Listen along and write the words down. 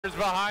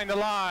behind the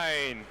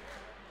line.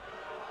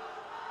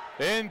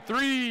 In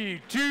 3,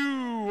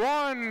 2,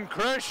 1,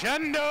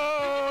 crescendo!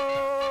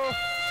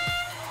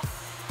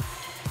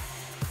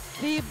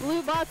 The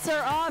blue bots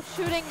are off,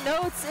 shooting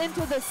notes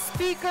into the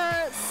speaker.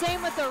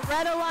 Same with the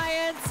Red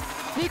Alliance.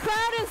 The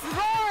crowd is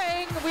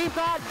roaring. We've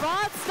got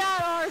bots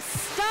that are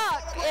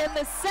stuck in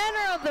the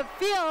center of the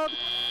field.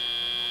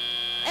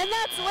 And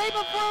that's way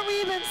before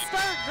we even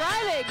start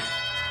driving.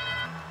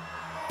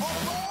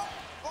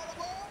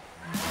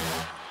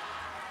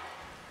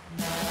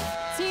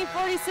 Team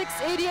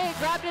 4688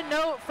 grabbed a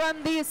note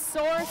from the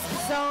source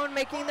zone,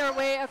 making their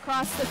way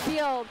across the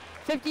field.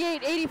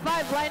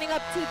 5885 lining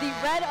up to the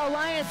Red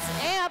Alliance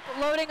amp,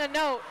 loading a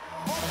note.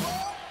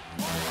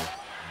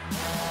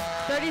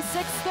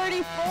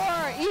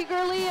 3634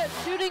 eagerly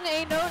shooting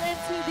a note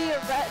into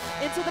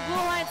the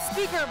Blue Alliance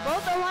speaker.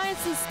 Both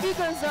Alliance's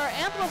speakers are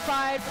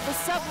amplified, but the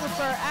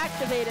subwoofer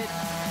activated.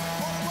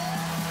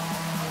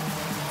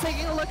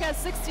 Taking a look at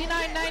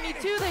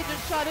 6992, they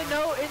just shot a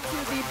note into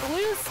the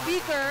blue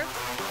speaker.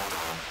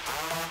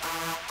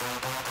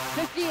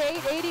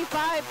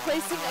 5885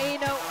 placing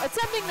a note,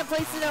 attempting to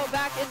place a note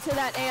back into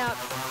that amp.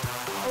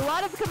 A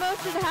lot of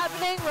commotion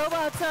happening.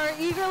 Robots are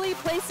eagerly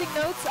placing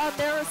notes on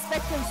their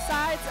respective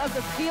sides of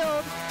the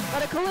field,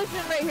 but a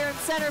collision right here in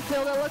center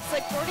field. It looks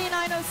like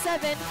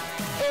 4907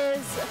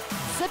 is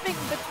zipping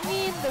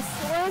between the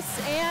source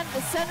and the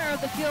center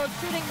of the field,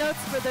 shooting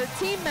notes for their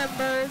team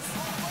members.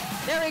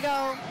 There we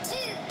go.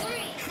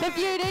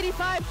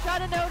 5885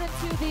 shot a note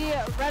into the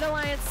Red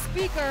Alliance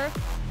speaker.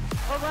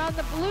 Over on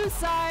the blue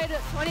side,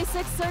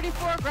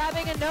 2634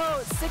 grabbing a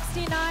note.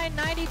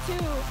 6992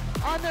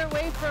 on their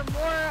way for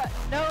more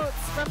notes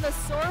from the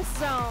source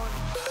zone.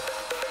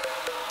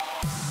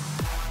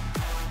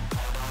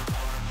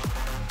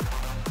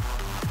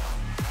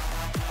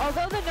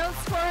 Although the note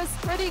score is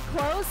pretty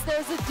close,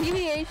 there's a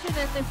deviation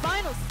in the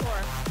final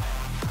score.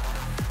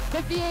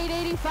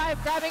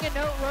 5885 grabbing a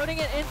note, loading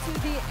it into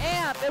the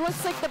amp. It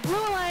looks like the Blue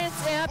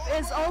Alliance amp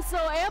is also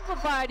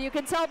amplified. You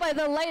can tell by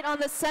the light on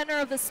the center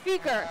of the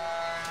speaker.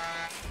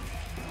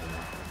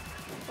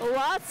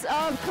 Lots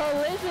of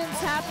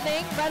collisions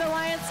happening. Red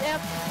Alliance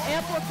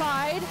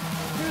amplified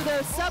through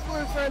their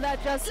subwoofer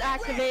that just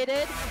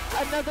activated.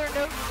 Another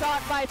note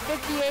shot by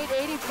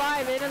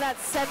 5885 into that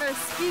center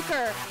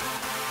speaker.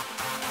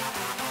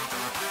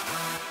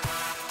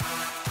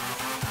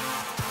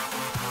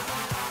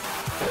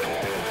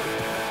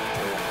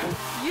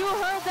 You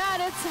heard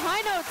that, it's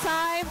high note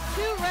time.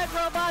 Two red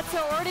robots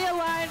are already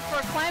aligned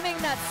for climbing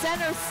that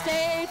center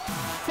stage.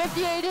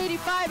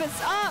 5885 is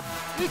up.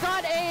 We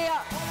got a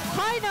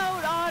high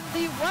note on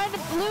the one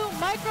blue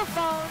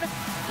microphone.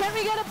 Can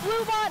we get a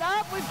blue bot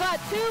up? We've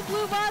got two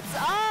blue bots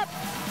up,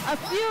 a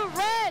few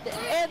red,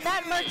 and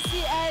that marks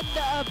the end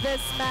of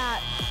this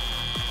match.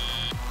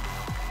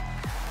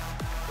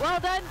 Well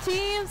done,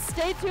 teams.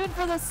 Stay tuned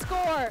for the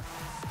score.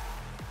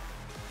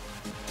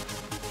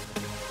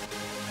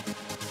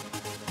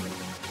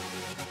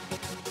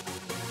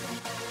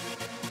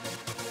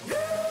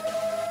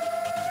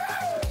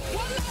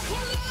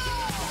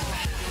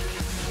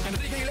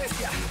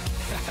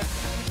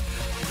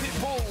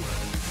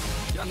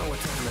 Y'all know what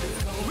time it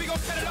is. We gon'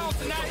 set it off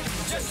tonight.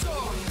 Just so.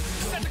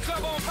 Set the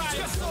club on fire.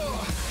 Just so.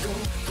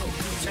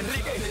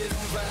 Enrique,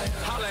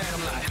 holla at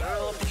him like.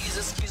 Girl, please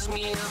excuse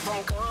me if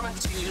I'm coming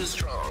too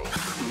strong,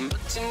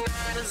 but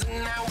tonight is the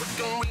night we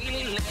can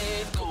really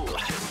let go.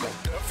 My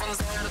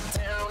girlfriend's out of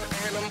town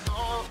and I'm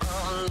all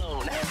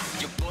alone.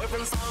 Your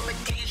boyfriend's on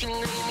vacation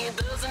and he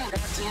doesn't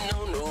have to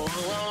know, no.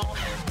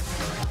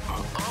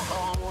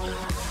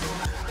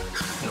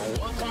 No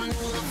one can do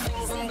the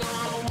things I'm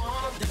gonna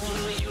wanna do,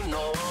 you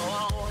know.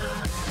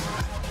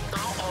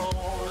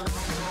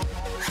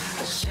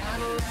 Shout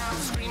aloud,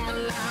 scream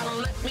aloud,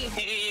 let me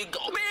hear you go.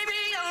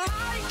 Baby, I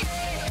like it,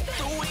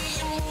 the way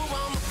you move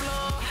on the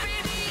floor.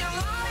 Baby, I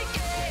like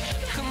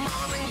it, come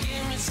on and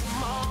give me some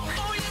more.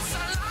 Oh yes, I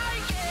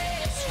like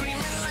it,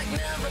 screaming like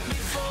never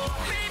before.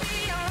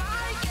 Baby, I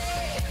like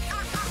it,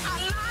 I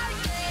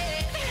like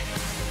it.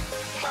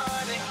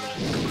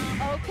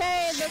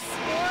 Okay, the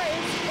score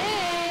is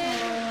in.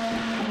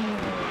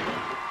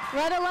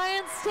 Red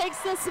Alliance takes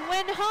this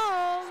win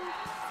home.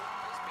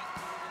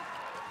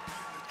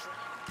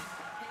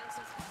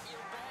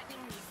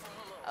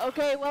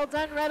 Okay, well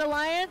done, Red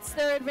Alliance.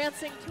 They're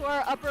advancing to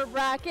our upper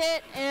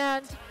bracket,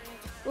 and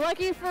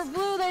lucky for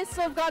Blue, they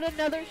still have got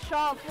another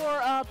shot for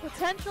a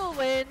potential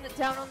win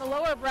down on the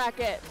lower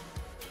bracket.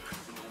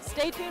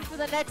 Stay tuned for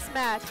the next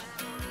match.